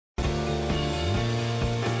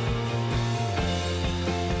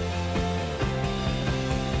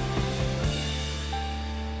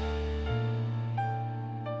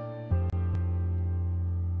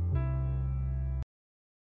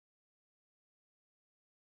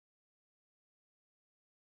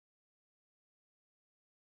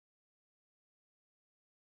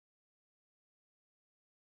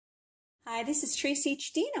Hi, this is Tracy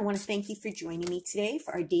H. Dean. I want to thank you for joining me today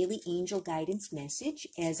for our daily angel guidance message.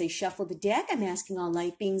 As I shuffle the deck, I'm asking all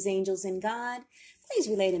light beings, angels, and God, please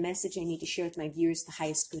relay the message I need to share with my viewers, the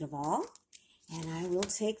highest good of all. And I will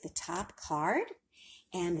take the top card.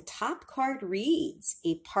 And the top card reads,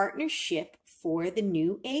 a partnership for the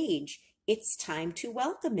new age. It's time to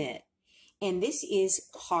welcome it. And this is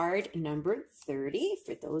card number 30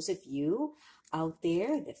 for those of you out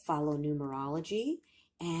there that follow numerology.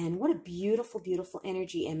 And what a beautiful, beautiful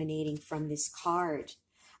energy emanating from this card.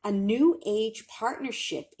 A new age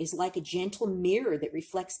partnership is like a gentle mirror that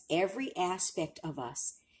reflects every aspect of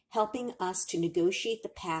us, helping us to negotiate the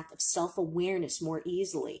path of self-awareness more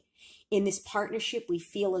easily. In this partnership, we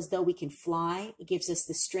feel as though we can fly. It gives us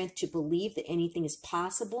the strength to believe that anything is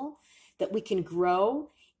possible, that we can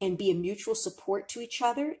grow and be a mutual support to each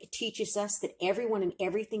other. It teaches us that everyone and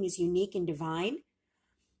everything is unique and divine.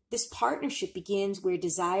 This partnership begins where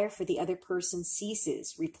desire for the other person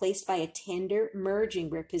ceases, replaced by a tender merging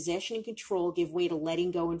where possession and control give way to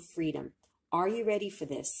letting go and freedom. Are you ready for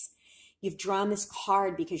this? You've drawn this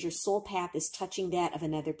card because your soul path is touching that of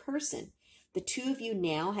another person. The two of you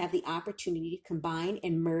now have the opportunity to combine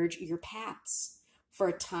and merge your paths for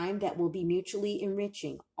a time that will be mutually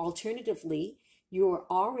enriching. Alternatively, you're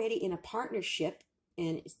already in a partnership,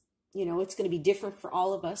 and it's going to be different for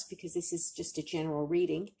all of us because this is just a general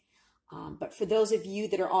reading. But for those of you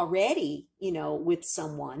that are already, with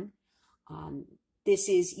someone, this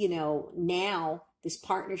is, now this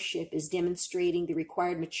partnership is demonstrating the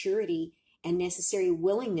required maturity and necessary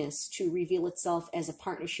willingness to reveal itself as a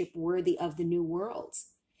partnership worthy of the new worlds.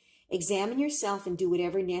 Examine yourself and do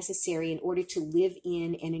whatever necessary in order to live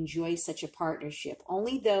in and enjoy such a partnership.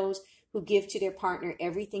 Only those who give to their partner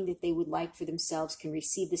everything that they would like for themselves can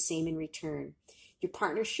receive the same in return. Your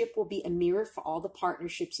partnership will be a mirror for all the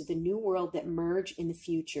partnerships of the new world that merge in the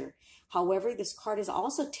future. However, this card is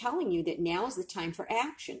also telling you that now is the time for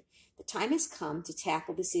action. The time has come to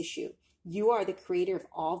tackle this issue. You are the creator of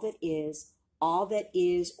all that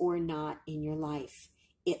is or not in your life.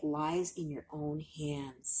 It lies in your own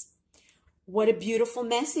hands. What a beautiful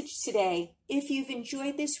message today. If you've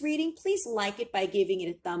enjoyed this reading, please like it by giving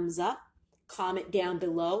it a thumbs up, comment down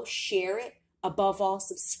below, share it, above all,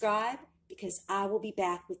 subscribe, because I will be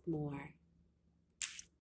back with more.